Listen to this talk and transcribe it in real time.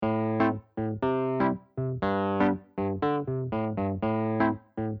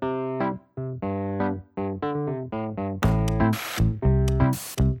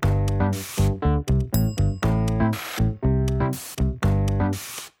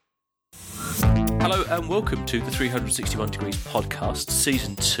Hello and welcome to the 361 Degrees Podcast,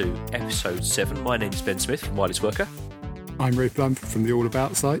 Season 2, Episode 7. My name is Ben Smith from Wireless Worker. I'm Ray Blanford from the All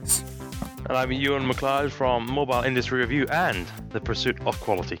About sites. And I'm Ewan McLeod from Mobile Industry Review and The Pursuit of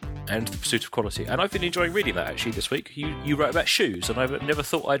Quality. And The Pursuit of Quality. And I've been enjoying reading that actually this week. You wrote about shoes, and I never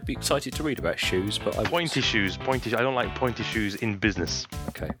thought I'd be excited to read about shoes, but I Pointy shoes. I don't like pointy shoes in business.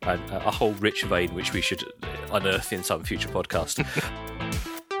 Okay, and a whole rich vein which we should unearth in some future podcast.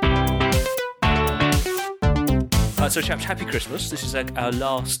 So chaps, happy Christmas. This is our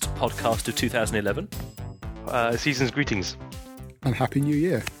last podcast of 2011. Season's greetings. And Happy New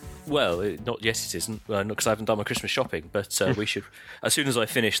Year. Well, not yet it isn't, because I haven't done my Christmas shopping, but we should, as soon as I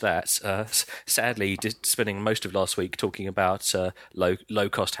finish that, sadly spending most of last week talking about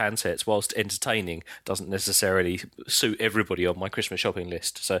low-cost handsets whilst entertaining doesn't necessarily suit everybody on my Christmas shopping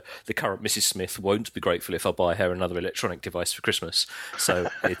list. So the current Mrs. Smith won't be grateful if I buy her another electronic device for Christmas. So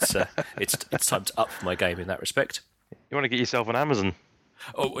it's time to up my game in that respect. You want to get yourself on Amazon?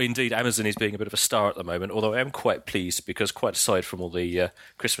 Oh, indeed, Amazon is being a bit of a star at the moment, although I am quite pleased because quite aside from all the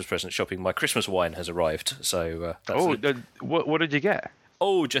Christmas present shopping, my Christmas wine has arrived. So what did you get?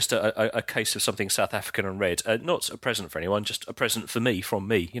 Oh, just a case of something South African and red. Not a present for anyone, just a present for me, from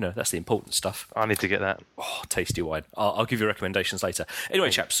me. You know, that's the important stuff. I need to get that. Oh, tasty wine. I'll give you recommendations later. Anyway,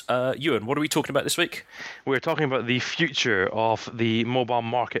 chaps, Ewan, what are we talking about this week? We're talking about the future of the mobile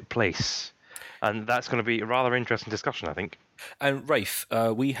marketplace. And that's going to be a rather interesting discussion, I think. And Rafe,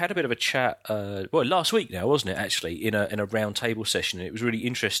 we had a bit of a chat, last week now, wasn't it, actually, in a round table session. And it was really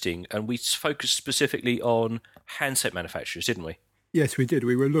interesting. And we focused specifically on handset manufacturers, didn't we? Yes, we did.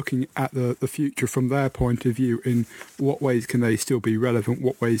 We were looking at the future from their point of view in what ways can they still be relevant,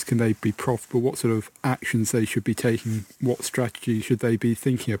 what ways can they be profitable, what sort of actions they should be taking, what strategy should they be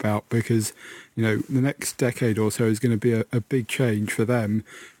thinking about, because, you know, the next decade or so is going to be a big change for them,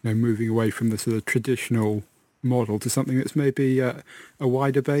 you know, moving away from the sort of traditional model to something that's maybe a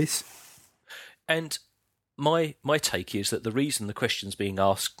wider base. And my take is that the reason the question's being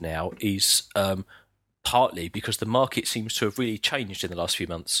asked now is partly because the market seems to have really changed in the last few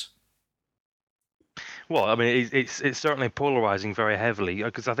months. Well, I mean, it's certainly polarizing very heavily,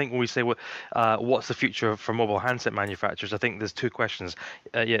 because I think when we say what's the future for mobile handset manufacturers, I think there's two questions.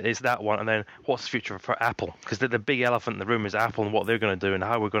 It's that one, and then what's the future for Apple? Because the big elephant in the room is Apple and what they're going to do and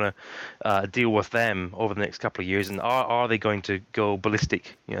how we're going to deal with them over the next couple of years. And are they going to go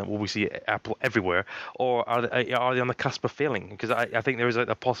ballistic? You know, will we see Apple everywhere, or are they on the cusp of failing? Because I think there is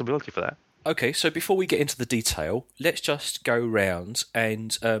a possibility for that. Okay, so before we get into the detail, let's just go round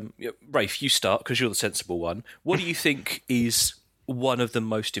and, Rafe, you start because you're the sensible one. What do you think is one of the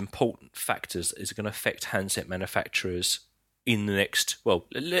most important factors that is going to affect handset manufacturers in the next, well,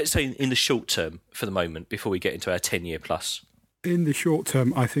 let's say in the short term for the moment, before we get into our 10-year plus? In the short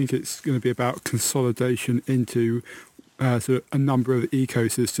term, I think it's going to be about consolidation into sort of a number of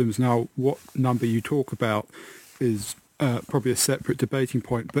ecosystems. Now, what number you talk about is probably a separate debating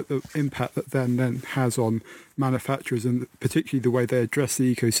point, but the impact that then has on manufacturers, and particularly the way they address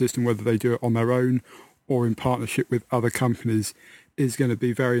the ecosystem, whether they do it on their own or in partnership with other companies, is going to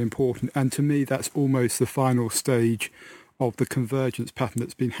be very important. And to me, that's almost the final stage of the convergence pattern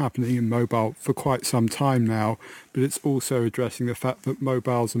that's been happening in mobile for quite some time now, but it's also addressing the fact that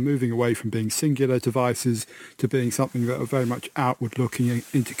mobiles are moving away from being singular devices to being something that are very much outward-looking and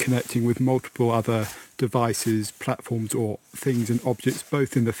interconnecting with multiple other devices, platforms or things and objects,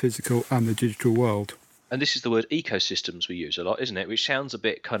 both in the physical and the digital world. And this is the word ecosystems we use a lot, isn't it? Which sounds a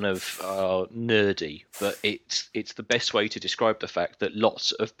bit kind of nerdy, but it's the best way to describe the fact that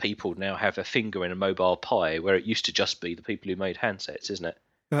lots of people now have a finger in a mobile pie, where it used to just be the people who made handsets, isn't it?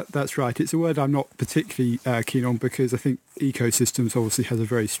 That's right. It's a word I'm not particularly keen on, because I think ecosystems obviously has a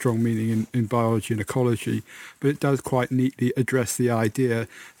very strong meaning in biology and ecology, but it does quite neatly address the idea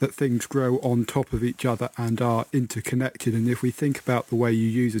that things grow on top of each other and are interconnected. And if we think about the way you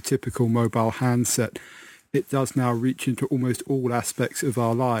use a typical mobile handset, it does now reach into almost all aspects of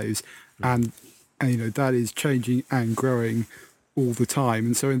our lives, and you know, that is changing and growing all the time.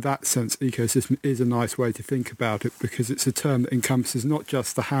 And so in that sense, ecosystem is a nice way to think about it, because it's a term that encompasses not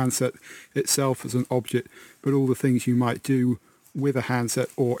just the handset itself as an object, but all the things you might do with a handset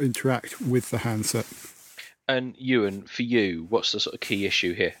or interact with the handset. And Ewan, for you, what's the sort of key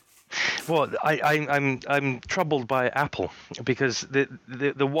issue here? Well, I'm troubled by Apple, because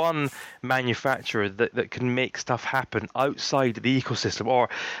the one manufacturer that can make stuff happen outside the ecosystem or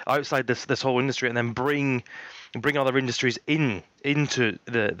outside this whole industry, and then bring other industries into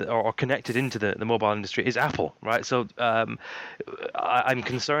or connected into the mobile industry is Apple, right? So I'm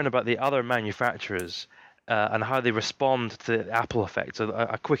concerned about the other manufacturers and how they respond to the Apple effect. So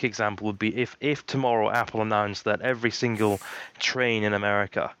a quick example would be if tomorrow Apple announced that every single train in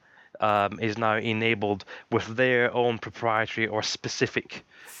America is now enabled with their own proprietary or specific,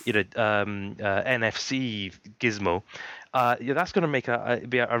 NFC gizmo. That's going to make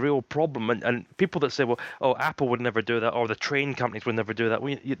be a real problem. And people that say, well, oh, Apple would never do that, or the train companies would never do that.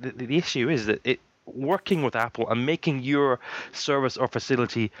 Well, the issue is that working with Apple and making your service or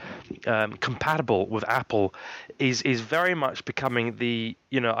facility compatible with Apple is very much becoming the,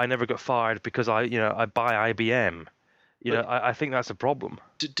 I never got fired because I buy IBM. I think that's a problem.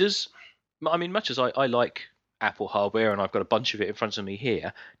 Much as I like Apple hardware and I've got a bunch of it in front of me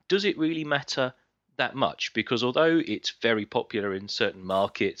here, does it really matter that much? Because although it's very popular in certain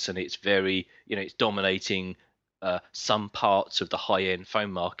markets and it's very, it's dominating some parts of the high-end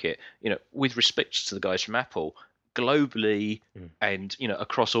phone market, with respect to the guys from Apple, globally and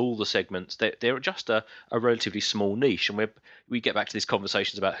across all the segments, they're just a relatively small niche. And we get back to these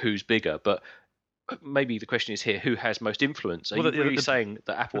conversations about who's bigger, but maybe the question is here, who has most influence? Are you really saying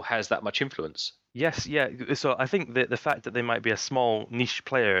that Apple has that much influence? Yes, yeah. So I think the fact that they might be a small niche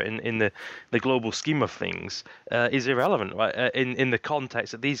player in the global scheme of things is irrelevant, right? In the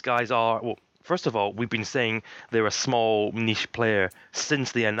context that these guys are, well, first of all, we've been saying they're a small niche player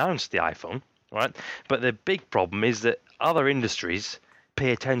since they announced the iPhone, right? But the big problem is that other industries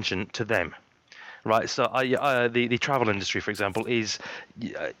pay attention to them. Right, so the travel industry, for example, is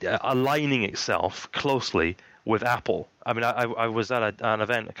aligning itself closely with Apple. I mean, I was at an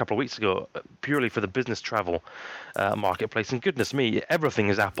event a couple of weeks ago purely for the business travel marketplace, and goodness me, everything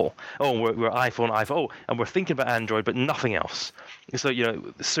is Apple. Oh, we're iPhone, oh, and we're thinking about Android, but nothing else. So,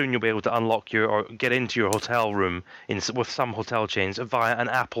 soon you'll be able to unlock or get into your hotel room with some hotel chains via an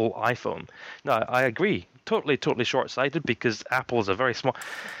Apple iPhone. No, I agree. Totally short-sighted, because Apple is a very small...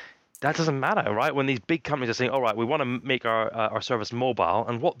 That doesn't matter, right? When these big companies are saying, all right, we want to make our service mobile,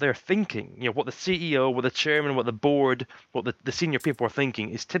 and what they're thinking, what the CEO, what the chairman, what the board, what the senior people are thinking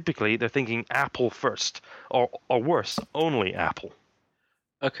is typically they're thinking Apple first, or worse, only Apple.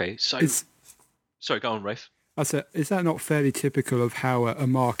 Okay, so... Sorry, go on, Rafe. I said, is that not fairly typical of how a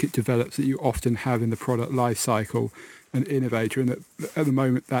market develops, that you often have in the product life cycle an innovator, and that at the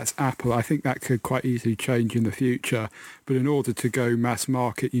moment that's Apple? I think that could quite easily change in the future, but in order to go mass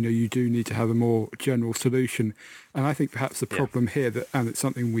market, you do need to have a more general solution. And I think perhaps the problem here, and it's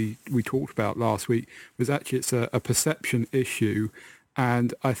something we talked about last week, was actually it's a perception issue.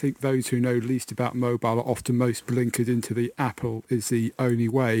 And I think those who know least about mobile are often most blinkered into the Apple is the only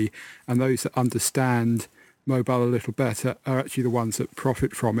way, and those that understand mobile a little better are actually the ones that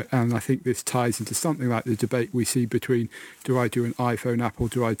profit from it. And I think this ties into something like the debate we see between, do I do an iPhone app or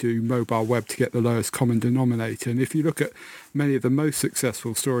do I do mobile web to get the lowest common denominator? And if you look at many of the most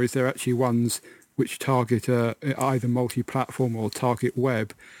successful stories, they're actually ones which target either multi-platform or target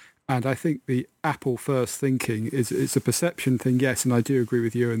web. And I think the Apple first thinking is a perception thing, yes, and I do agree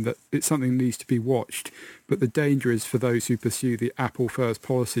with you, and that it's something that needs to be watched. But the danger is for those who pursue the Apple first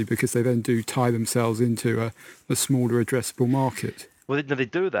policy, because they then do tie themselves into a smaller addressable market. Well, they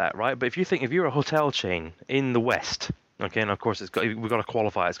do that, right? But if you're a hotel chain in the West, okay, and of course we've got to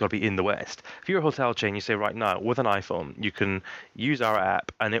qualify, it's got to be in the West. If you're a hotel chain, you say right now, with an iPhone, you can use our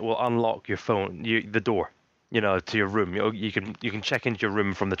app and it will unlock your phone, the door, to your room. You can check into your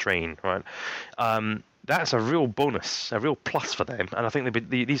room from the train, right? That's a real bonus, a real plus for them. And I think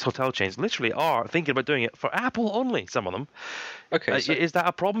these hotel chains literally are thinking about doing it for Apple only, some of them. Okay. Is that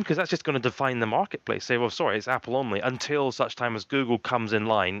a problem? Because that's just going to define the marketplace. Say, well, sorry, it's Apple only until such time as Google comes in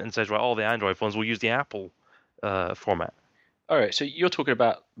line and says, right, all the Android phones will use the Apple format. All right, so you're talking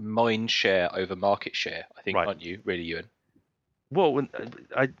about mind share over market share, I think, right. Aren't you, really, Ewan? Well,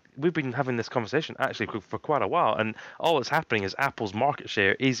 we've been having this conversation actually for quite a while, and all that's happening is Apple's market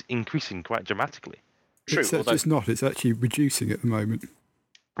share is increasing quite dramatically. True. It's not. It's actually reducing at the moment.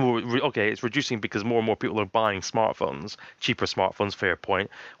 Well, okay, it's reducing because more and more people are buying smartphones, cheaper smartphones, fair point.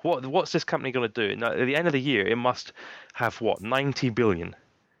 What's this company going to do? Now, at the end of the year, it must have, 90 billion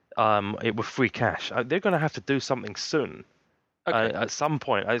with free cash. They're going to have to do something soon. Okay. At some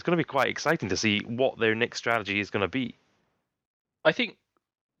point. It's going to be quite exciting to see what their next strategy is going to be. I think,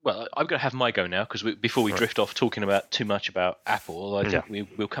 well, I'm going to have my go now, because before we drift off talking about too much about Apple, I think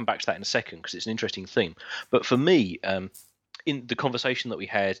we'll come back to that in a second, because it's an interesting theme. But for me, in the conversation that we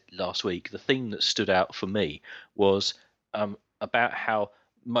had last week, the thing that stood out for me was about how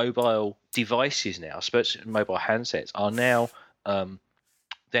mobile devices now, especially mobile handsets, are now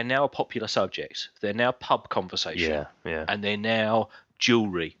they're now a popular subject. They're now pub conversation, yeah, and they're now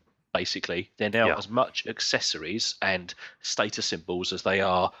jewelry. basically. They're now as much accessories and status symbols as they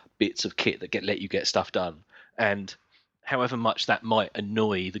are bits of kit that let you get stuff done. And however much that might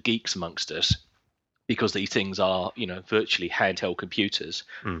annoy the geeks amongst us, because these things are, virtually handheld computers,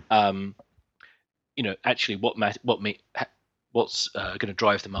 actually what's going to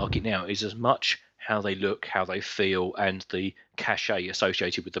drive the market now is as much how they look, how they feel, and the cachet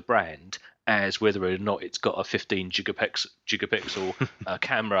associated with the brand, as whether or not it's got a 15 gigapixel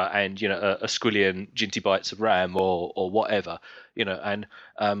camera and a squillion ginty bytes of RAM or whatever, and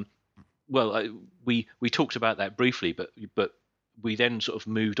we talked about that briefly, but we then sort of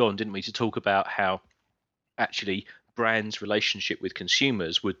moved on, didn't we, to talk about how actually brands' relationship with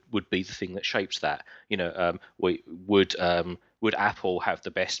consumers would be the thing that shapes that. Would Apple have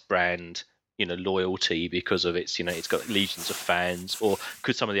the best brand loyalty because of its it's got legions of fans, or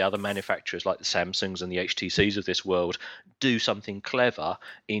could some of the other manufacturers like the Samsungs and the HTCs of this world do something clever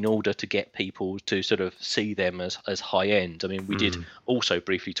in order to get people to sort of see them as high end? I mean, we did also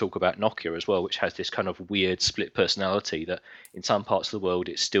briefly talk about Nokia as well, which has this kind of weird split personality that in some parts of the world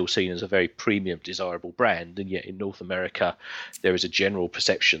it's still seen as a very premium desirable brand, and yet in North America there is a general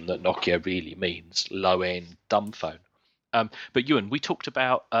perception that Nokia really means low end dumb phone. But Ewan, we talked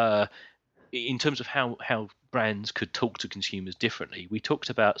about in terms of how brands could talk to consumers differently, we talked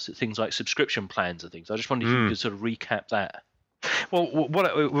about things like subscription plans and things. I just wondered if you could sort of recap that. Well, one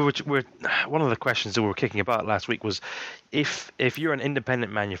of the questions that we were kicking about last week was if you're an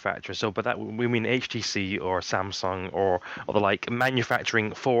independent manufacturer, so by that we mean HTC or Samsung or the like,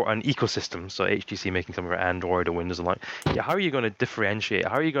 manufacturing for an ecosystem, so HTC making something for Android or Windows and like, how are you going to differentiate?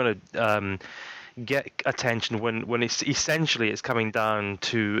 How are you going to get attention when it's essentially coming down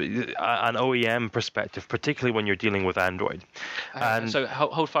to an OEM perspective, particularly when you're dealing with Android? So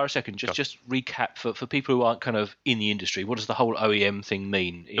hold fire a second. Just recap for people who aren't kind of in the industry. What does the whole OEM thing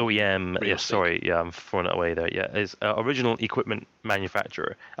mean? OEM, I'm throwing it away there. Is original equipment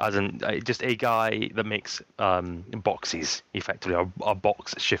manufacturer, as in just a guy that makes boxes, effectively, a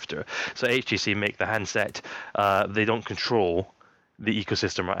box shifter. So HTC make the handset. They don't control the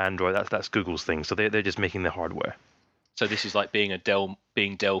ecosystem or Android. That's Google's thing. So they're just making the hardware. So this is like being Dell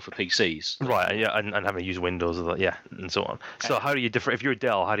for PCs, right? Yeah, and having to use Windows, and so on. So how do you if you're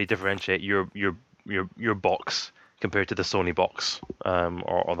Dell, how do you differentiate your box compared to the Sony box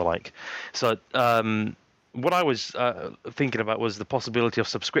or the like? So what I was thinking about was the possibility of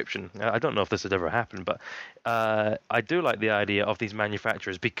subscription. I don't know if this has ever happened, but I do like the idea of these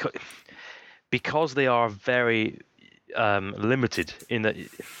manufacturers because they are very limited in that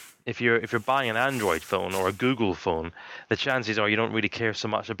if you're buying an Android phone or a Google phone, the chances are you don't really care so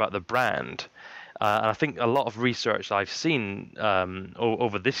much about the brand. And I think a lot of research I've seen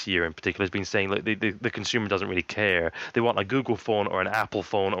over this year in particular has been saying like the consumer doesn't really care. They want a Google phone or an Apple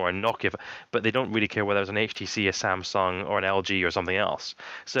phone or a Nokia, but they don't really care whether it's an HTC, a Samsung, or an LG or something else.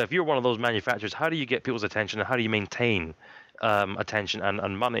 So if you're one of those manufacturers, how do you get people's attention and how do you maintain attention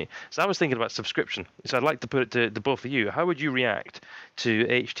and money? So I was thinking about subscription. So I'd like to put it to both of you. How would you react to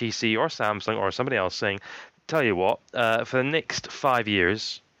HTC or Samsung or somebody else saying, tell you what, for the next 5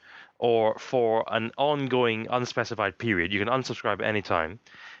 years or for an ongoing unspecified period, you can unsubscribe at any time,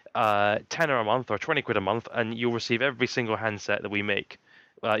 £10 a month or £20 a month, and you'll receive every single handset that we make.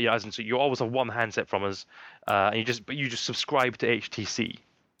 As in, so you always have one handset from us, and you just subscribe to HTC.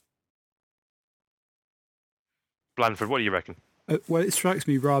 Blandford, what do you reckon? Well, it strikes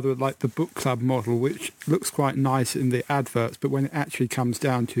me rather like the book club model, which looks quite nice in the adverts, but when it actually comes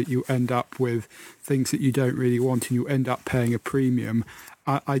down to it, you end up with things that you don't really want and you end up paying a premium.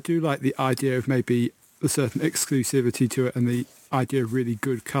 I do like the idea of maybe a certain exclusivity to it and the idea of really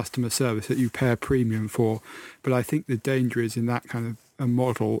good customer service that you pay a premium for, but I think the danger is in that kind of a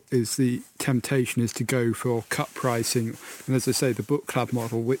model is the temptation is to go for cut pricing, and as I say, the book club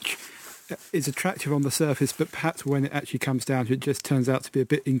model, which is attractive on the surface, but perhaps when it actually comes down to it, just turns out to be a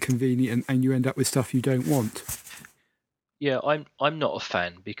bit inconvenient, and you end up with stuff you don't want. Yeah, I'm not a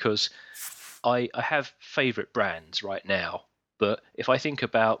fan because I have favourite brands right now, but if I think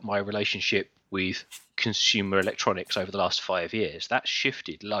about my relationship with consumer electronics over the last 5 years, that's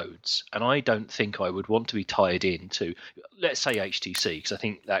shifted loads, and I don't think I would want to be tied into, let's say HTC, because I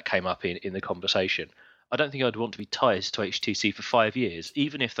think that came up in the conversation. I don't think I'd want to be tied to HTC for 5 years,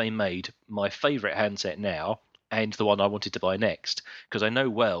 even if they made my favourite handset now and the one I wanted to buy next. Because I know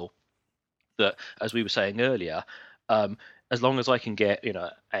well that, as we were saying earlier, as long as I can get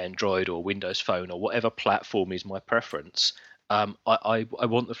Android or Windows Phone or whatever platform is my preference, I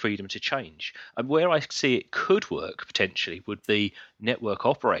want the freedom to change. And where I see it could work potentially would be network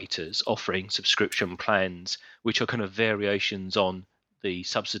operators offering subscription plans, which are kind of variations on the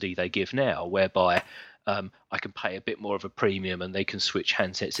subsidy they give now, whereby I can pay a bit more of a premium and they can switch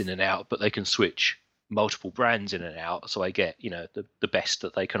handsets in and out, but they can switch multiple brands in and out, so I get the best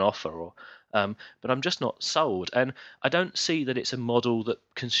that they can offer. Or but I'm just not sold, and I don't see that it's a model that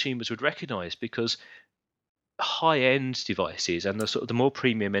consumers would recognise, because high-end devices and the sort of the more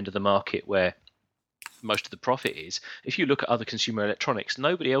premium end of the market, where most of the profit is, if you look at other consumer electronics,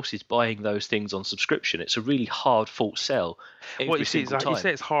 nobody else is buying those things on subscription. It's a really hard-fought sell every single time. You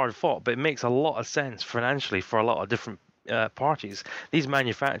say it's hard fought, but it makes a lot of sense financially for a lot of different parties. These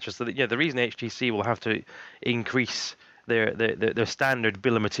manufacturers, so the reason HTC will have to increase their standard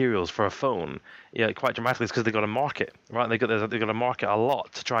bill of materials for a phone, quite dramatically, is because they've got to market, right? They've got to market a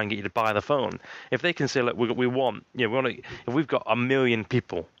lot to try and get you to buy the phone. If they can say, look, if we've got 1 million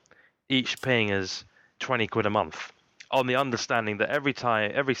people, each paying us 20 quid a month, on the understanding that every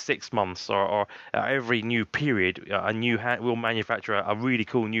 6 months or every new period, we'll manufacture a really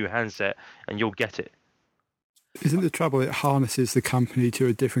cool new handset and you'll get it. Isn't the trouble it harnesses the company to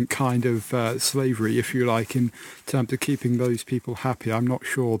a different kind of slavery, if you like, in terms of keeping those people happy? I'm not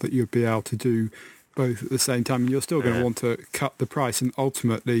sure that you'd be able to do both at the same time. And you're still going to want to cut the price, and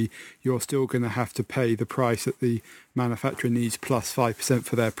ultimately you're still going to have to pay the price that the manufacturer needs plus 5%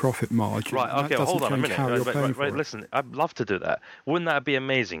 for their profit margin. Right, okay, hold on a minute. Right, listen, I'd love to do that. Wouldn't that be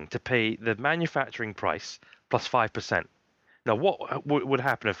amazing, to pay the manufacturing price plus 5%? Now, what would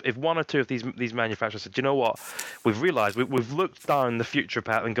happen if one or two of these manufacturers said, you know what, we've realised, we've looked down the future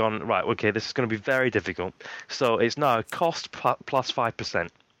path and gone, right, okay, this is going to be very difficult. So it's now cost plus 5%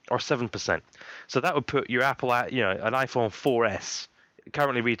 or 7%. So that would put your Apple, an iPhone 4S,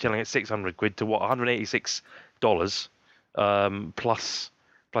 currently retailing at 600 quid to what, $186 plus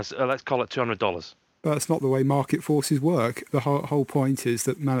let's call it $200. But that's not the way market forces work. The whole point is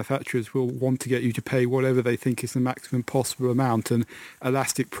that manufacturers will want to get you to pay whatever they think is the maximum possible amount, and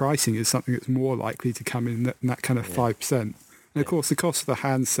elastic pricing is something that's more likely to come in that kind of 5%. And of course, the cost of the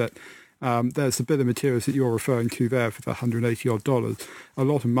handset, there's the bill of materials that you're referring to there for the $180 odd. A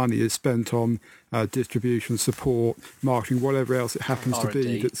lot of money is spent on distribution, support, marketing, whatever else it happens R&D. to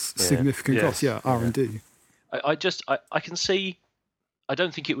be that's significant cost. Yeah, R&D. I can see. I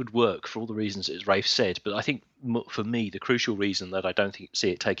don't think it would work for all the reasons as Rafe said, but I think for me the crucial reason that I don't see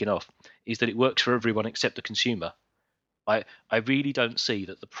it taking off is that it works for everyone except the consumer. I really don't see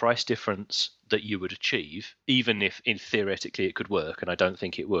that the price difference that you would achieve, even if theoretically it could work, and I don't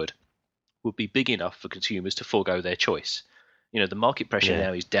think it would be big enough for consumers to forego their choice. The market pressure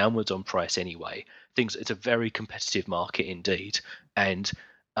now is downwards on price anyway. It's a very competitive market indeed, and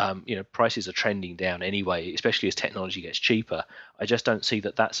prices are trending down anyway, especially as technology gets cheaper. I just don't see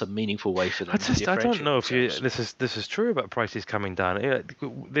that that's a meaningful way for them to differentiate. I don't know if this is true about prices coming down.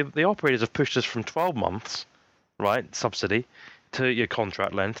 The operators have pushed us from 12 months, right, subsidy, to your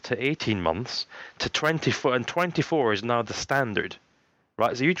contract length, to 18 months, to 24, and 24 is now the standard,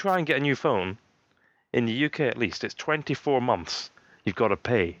 right? So you try and get a new phone, in the UK at least, it's 24 months you've got to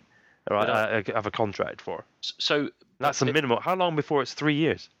pay, right, have a contract for. So that's the minimum. How long before it's 3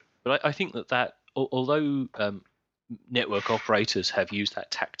 years? But I think that although network operators have used that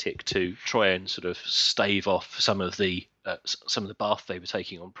tactic to try and sort of stave off some of the bath they were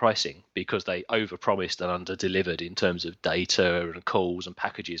taking on pricing, because they overpromised and under-delivered in terms of data and calls and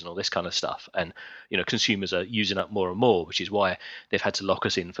packages and all this kind of stuff, and consumers are using up more and more, which is why they've had to lock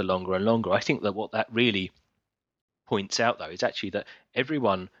us in for longer and longer. I think that what that really points out, though, is actually that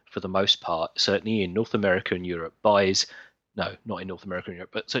everyone, for the most part, certainly in North America and Europe, not in North America and Europe,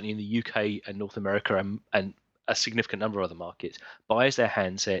 but certainly in the UK and North America and a significant number of other markets, buys their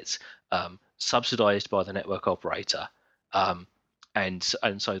handsets subsidized by the network operator, and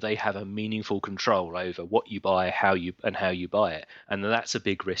so they have a meaningful control over what you buy, how you buy it, and that's a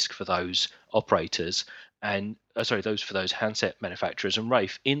big risk for those operators and for those handset manufacturers. And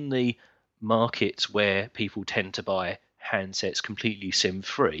Rafe, in the markets where people tend to buy handsets completely SIM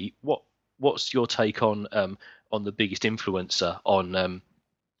free, what's your take on the biggest influencer on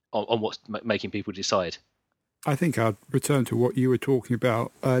what's making people decide? I think I'd return to what you were talking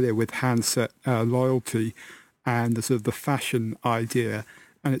about earlier with handset loyalty and the sort of the fashion idea.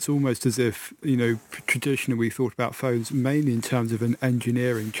 And it's almost as if, traditionally we thought about phones mainly in terms of an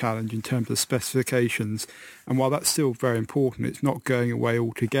engineering challenge, in terms of specifications. And while that's still very important, it's not going away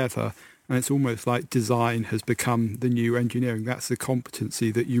altogether. And it's almost like design has become the new engineering. That's the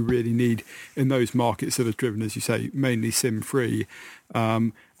competency that you really need in those markets that are driven, as you say, mainly SIM-free.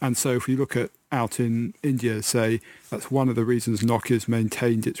 And so if you look at out in India, say, that's one of the reasons Nokia's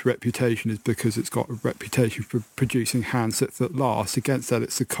maintained its reputation, is because it's got a reputation for producing handsets that last. Against that,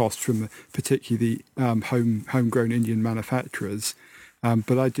 it's the cost from particularly the homegrown Indian manufacturers.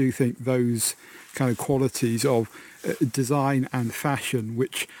 But I do think those kind of qualities of design and fashion,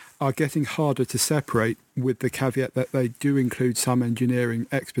 which are getting harder to separate, with the caveat that they do include some engineering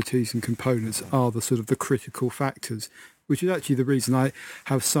expertise and components, are the sort of the critical factors, which is actually the reason I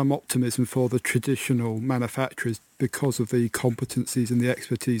have some optimism for the traditional manufacturers, because of the competencies and the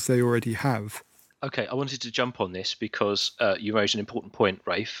expertise they already have. Okay, I wanted to jump on this because you raised an important point,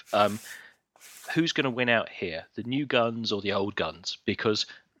 Rafe. Who's going to win out here, the new guns or the old guns? Because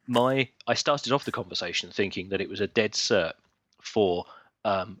I started off the conversation thinking that it was a dead cert for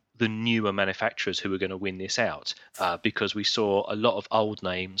the newer manufacturers who were going to win this out, because we saw a lot of old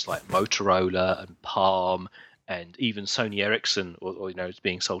names like Motorola and Palm and even Sony Ericsson, or it's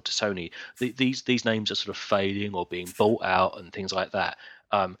being sold to Sony. These names are sort of failing or being bought out and things like that.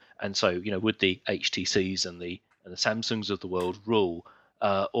 And so, would the HTCs and the Samsungs of the world rule,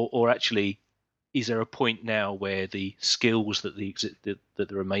 or actually, is there a point now where the skills that the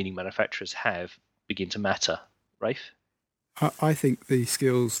remaining manufacturers have begin to matter, Rafe? I think the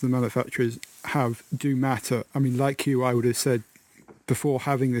skills the manufacturers have do matter. I mean, like you, I would have said before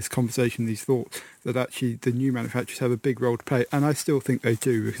having this conversation, these thoughts, that actually the new manufacturers have a big role to play. And I still think they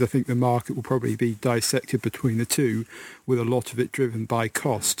do, because I think the market will probably be dissected between the two, with a lot of it driven by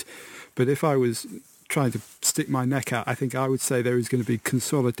cost. But if I was trying to stick my neck out, I think I would say there is going to be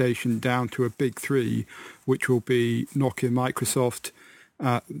consolidation down to a big three, which will be Nokia, Microsoft,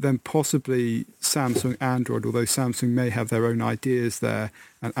 then possibly Samsung, Android, although Samsung may have their own ideas there,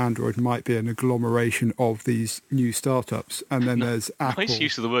 and Android might be an agglomeration of these new startups. And then there's Apple. Nice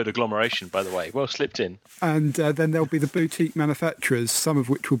use of the word agglomeration, by the way. Well slipped in. And then there'll be the boutique manufacturers, some of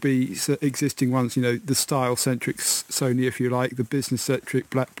which will be existing ones, the style-centric Sony, if you like, the business-centric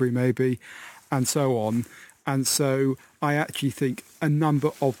BlackBerry maybe, and so on. And so I actually think a number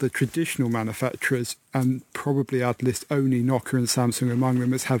of the traditional manufacturers, and probably I'd list only Nokia and Samsung among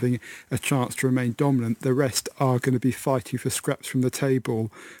them as having a chance to remain dominant. The rest are going to be fighting for scraps from the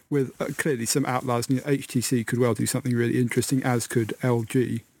table, with clearly some outliers. HTC could well do something really interesting, as could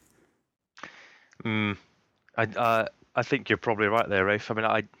LG. I think you're probably right there, Rafe. I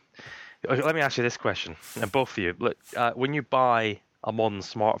mean, let me ask you this question, and both of you. Look, when you buy a modern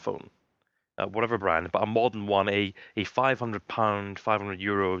smartphone, whatever brand, but a modern one, a £500, €500,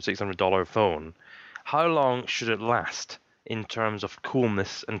 $600 phone, how long should it last in terms of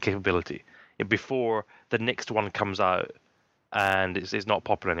coolness and capability before the next one comes out and it's not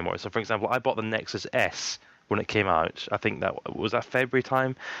popular anymore? So, for example, I bought the Nexus S when it came out. I think that was February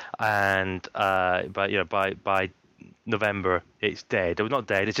time, and by November it's dead. It was not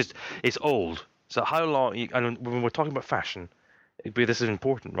dead. It's old. So how long? And when we're talking about fashion, this is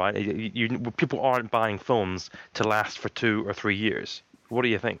important, right? People aren't buying phones to last for 2 or 3 years. What do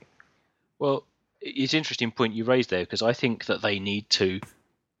you think? Well, it's an interesting point you raised there, because I think that they need to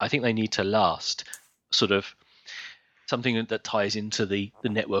last, sort of something that ties into the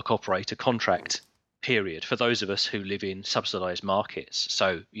network operator contract period for those of us who live in subsidized markets.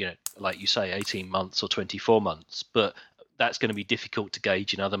 So, like you say, 18 months or 24 months, but that's going to be difficult to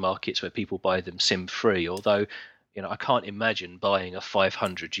gauge in other markets where people buy them SIM-free, although I can't imagine buying a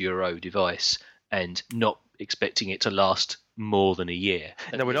 €500 device and not expecting it to last more than a year.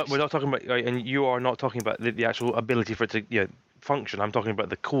 No, we're not talking about, and you are not talking about the actual ability for it to function. I'm talking about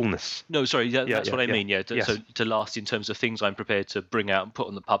the coolness. No, sorry, that's what I mean. Yeah, yes. So to last in terms of things I'm prepared to bring out and put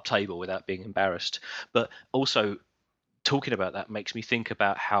on the pub table without being embarrassed. But also, talking about that makes me think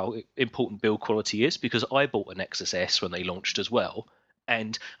about how important build quality is, because I bought a Nexus S when they launched as well.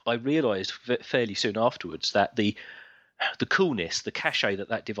 And I realised fairly soon afterwards that the coolness, the cachet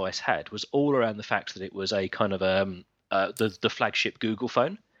that device had, was all around the fact that it was a kind of the flagship Google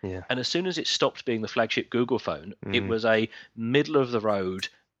phone. Yeah. And as soon as it stopped being the flagship Google phone, it was a middle-of-the-road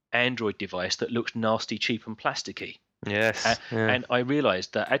Android device that looked nasty, cheap, and plasticky. Yes. And I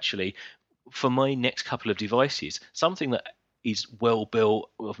realised that actually, for my next couple of devices, something that is well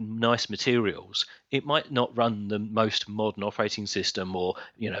built of nice materials, it might not run the most modern operating system or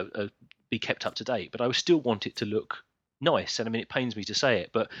be kept up to date, but I would still want it to look nice. And I mean, it pains me to say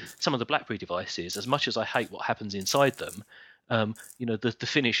it, but some of the BlackBerry devices, as much as I hate what happens inside them, the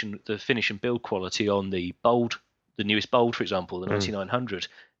finish and build quality on the newest Bold, for example, the 9900,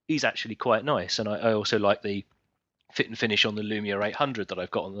 is actually quite nice. And I also like the fit and finish on the Lumia 800 that I've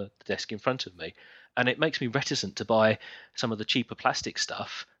got on the desk in front of me. And it makes me reticent to buy some of the cheaper plastic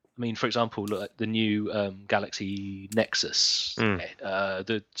stuff. I mean, for example, look at the new Galaxy Nexus,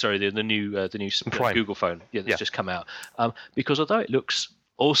 the new Google phone, that's just come out. Because although it looks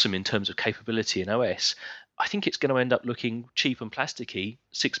awesome in terms of capability and OS, I think it's going to end up looking cheap and plasticky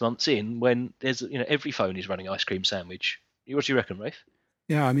 6 months in, when there's every phone is running ice cream sandwich. What do you reckon, Rafe?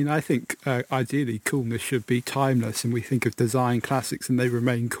 Yeah, I mean, I think ideally coolness should be timeless, and we think of design classics and they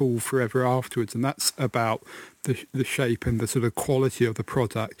remain cool forever afterwards, and that's about the shape and the sort of quality of the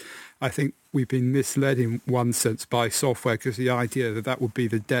product. I think we've been misled in one sense by software, because the idea that that would be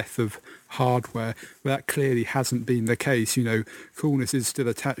the death of hardware, well, that clearly hasn't been the case. You know, coolness is still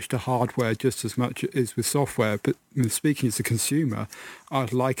attached to hardware just as much as it is with software. But speaking as a consumer,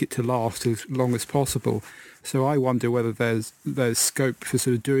 I'd like it to last as long as possible. So I wonder whether there's scope for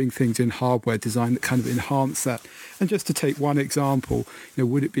sort of doing things in hardware design that kind of enhance that. And just to take one example, you know,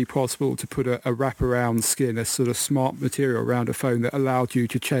 would it be possible to put a wraparound skin, a sort of smart material around a phone that allowed you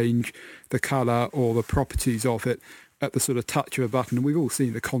to change the colour or the properties of it at the sort of touch of a button? And we've all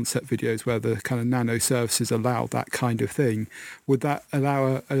seen the concept videos where the kind of nano surfaces allow that kind of thing. Would that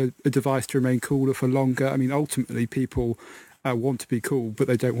allow a device to remain cooler for longer? I mean, ultimately, people want to be cool, but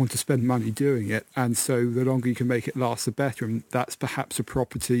they don't want to spend money doing it. And so the longer you can make it last, the better. And that's perhaps a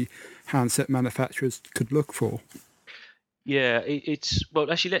property handset manufacturers could look for. Yeah, it's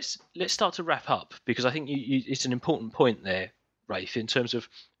well. Actually, let's start to wrap up, because I think it's an important point there, Rafe, in terms of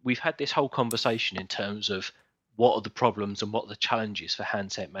we've had this whole conversation in terms of what are the problems and what are the challenges for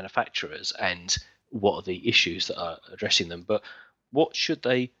handset manufacturers and what are the issues that are addressing them. But what should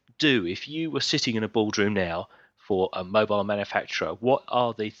they do if you were sitting in a boardroom now for a mobile manufacturer? What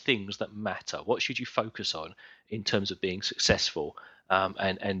are the things that matter? What should you focus on in terms of being successful?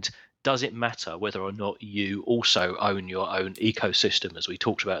 And does it matter whether or not you also own your own ecosystem, as we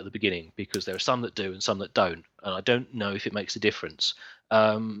talked about at the beginning? Because there are some that do and some that don't. And I don't know if it makes a difference.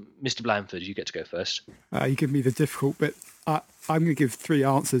 Mr. Blandford, you get to go first. You give me the difficult bit. I'm going to give three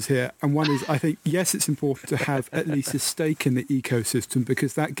answers here. And one is, I think, yes, it's important to have at least a stake in the ecosystem,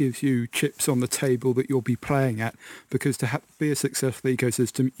 because that gives you chips on the table that you'll be playing at. Because to be a successful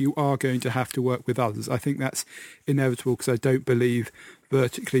ecosystem, you are going to have to work with others. I think that's inevitable, because I don't believe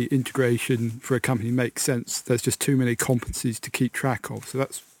vertically integration for a company makes sense. There's just too many competencies to keep track of. So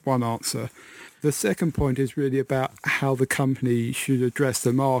that's one answer. The second point is really about how the company should address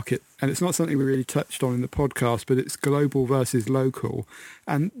the market. And it's not something we really touched on in the podcast, but it's global versus local.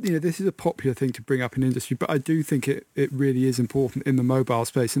 And, you know, this is a popular thing to bring up in industry, but I do think it really is important in the mobile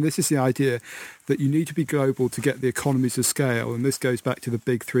space. And this is the idea that you need to be global to get the economies of scale. And this goes back to the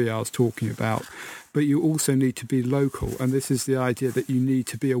big three I was talking about. But you also need to be local. And this is the idea that you need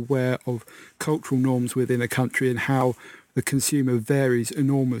to be aware of cultural norms within a country and how the consumer varies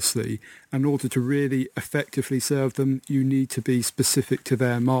enormously. In order to really effectively serve them, you need to be specific to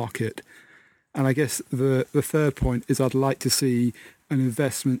their market. And I guess the third point is I'd like to see an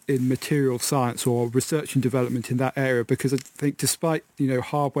investment in material science or research and development in that area, because I think despite, you know,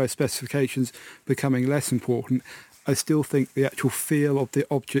 hardware specifications becoming less important, I still think the actual feel of the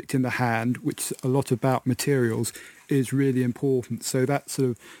object in the hand, which is a lot about materials, is really important. So that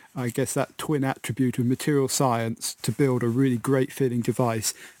sort of, I guess, that twin attribute of material science to build a really great feeling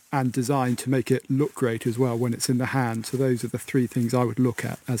device and design to make it look great as well when it's in the hand. So those are the three things I would look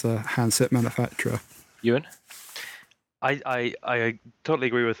at as a handset manufacturer. Ewan? I totally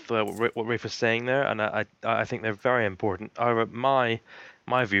agree with what Rafe was saying there, and I think they're very important. However, my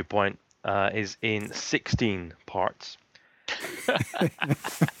viewpoint is in 16 parts.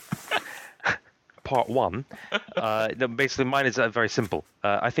 Part one, basically mine is very simple.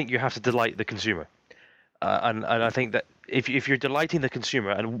 I think you have to delight the consumer, and I think that if you're delighting the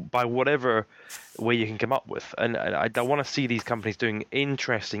consumer, and by whatever way you can come up with, and I want to see these companies doing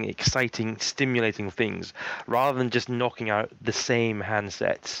interesting, exciting, stimulating things, rather than just knocking out the same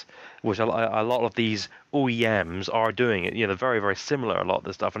handsets, which a lot of these OEMs are doing. It, you know, they're very, very similar, a lot of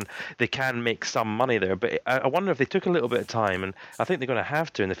the stuff, and they can make some money there. But I wonder if they took a little bit of time, and I think they're going to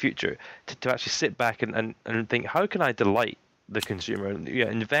have to in the future, to actually sit back and think, how can I delight the consumer, and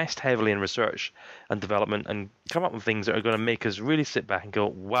invest heavily in research and development and come up with things that are going to make us really sit back and go,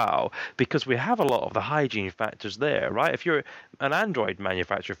 wow, because we have a lot of the hygiene factors there, right? If you're an Android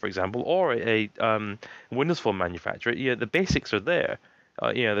manufacturer, for example, or a Windows Phone manufacturer, the basics are there.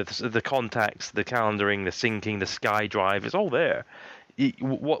 The contacts, the calendaring, the syncing, the SkyDrive, it's all there.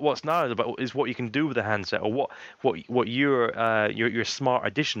 What's now about is what you can do with the handset, or what your smart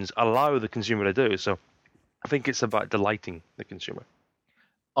additions allow the consumer to do. So I think it's about delighting the consumer.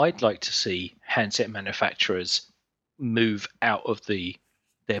 I'd like to see handset manufacturers move out of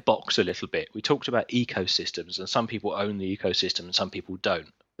their box a little bit. We talked about ecosystems, and some people own the ecosystem and some people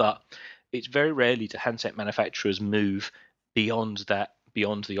don't. But it's very rarely do handset manufacturers move beyond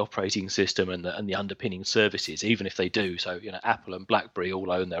the operating system and the underpinning services, even if they do. So, Apple and BlackBerry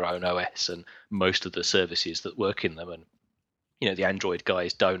all own their own OS and most of the services that work in them. And the Android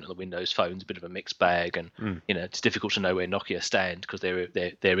guys don't, and the Windows phone's a bit of a mixed bag, and it's difficult to know where Nokia stand because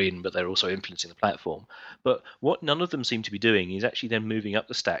they're in, but they're also influencing the platform. But what none of them seem to be doing is actually then moving up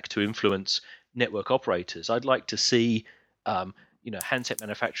the stack to influence network operators. I'd like to see handset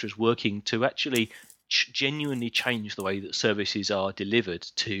manufacturers working to actually genuinely change the way that services are delivered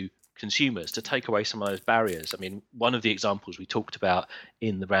to consumers, to take away some of those barriers. I mean, one of the examples we talked about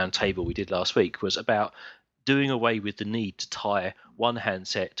in the round table we did last week was about doing away with the need to tie one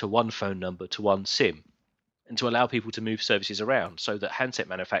handset to one phone number to one SIM, and to allow people to move services around so that handset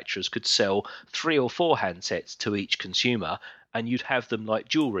manufacturers could sell 3 or 4 handsets to each consumer, and you'd have them like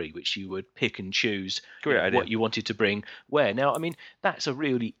jewelry, which you would pick and choose what you wanted to bring where. Now, I mean, that's a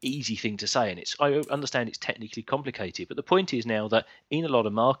really easy thing to say, and I understand it's technically complicated, but the point is now that in a lot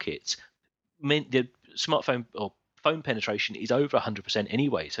of markets, the smartphone or phone penetration is over 100%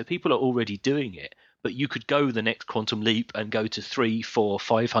 anyway, so people are already doing it. But you could go the next quantum leap and go to 3, 4,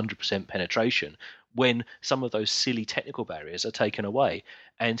 500% penetration when some of those silly technical barriers are taken away,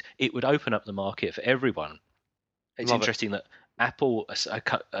 and it would open up the market for everyone. It's interesting that Apple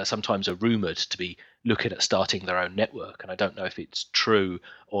sometimes are rumoured to be looking at starting their own network, and I don't know if it's true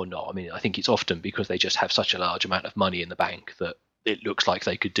or not. I mean, I think it's often because they just have such a large amount of money in the bank that it looks like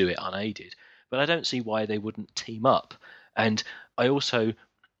they could do it unaided. But I don't see why they wouldn't team up. And I also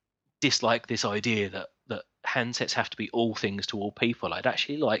dislike this idea that handsets have to be all things to all people. I'd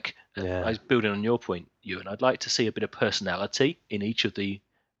actually like, I was building on your point, Ewan, I'd like to see a bit of personality in each of the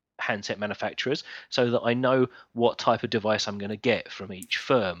handset manufacturers so that I know what type of device I'm going to get from each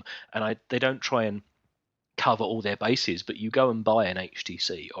firm. And they don't try and cover all their bases, but you go and buy an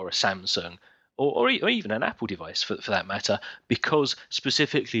HTC or a Samsung or even an Apple device for that matter, because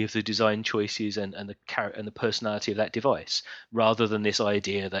specifically of the design choices and the personality of that device, rather than this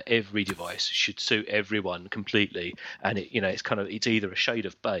idea that every device should suit everyone completely, and it's either a shade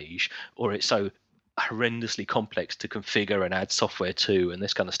of beige or it's so horrendously complex to configure and add software to and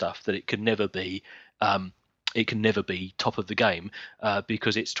this kind of stuff that it can never be top of the game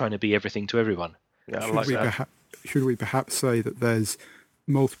because it's trying to be everything to everyone. Should we perhaps say that there's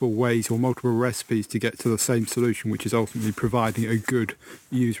multiple ways or multiple recipes to get to the same solution, which is ultimately providing a good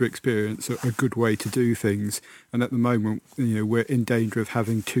user experience, a good way to do things? And at the moment, we're in danger of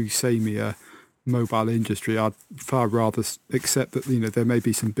having too samey mobile industry. I'd far rather accept that there may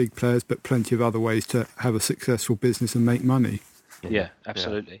be some big players, but plenty of other ways to have a successful business and make money. Yeah,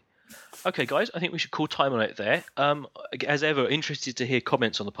 absolutely. Okay, guys, I think we should call time on it there. As ever, interested to hear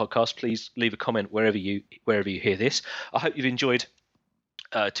comments on the podcast. Please leave a comment wherever you hear this. I hope you've enjoyed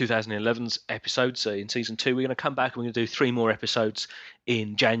 2011's episodes in season 2. We're going to come back and we're going to do 3 more episodes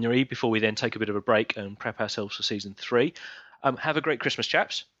in January before we then take a bit of a break and prep ourselves for season 3. Have a great Christmas,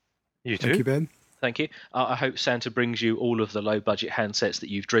 chaps. You too. Thank you, Ben. Thank you. I hope Santa brings you all of the low budget handsets that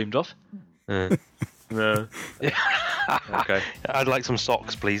you've dreamed of. No. Okay. I'd like some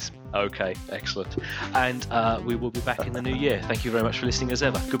socks, please. Okay, excellent. And we will be back in the new year. Thank you very much for listening as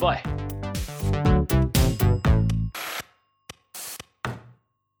ever. Goodbye.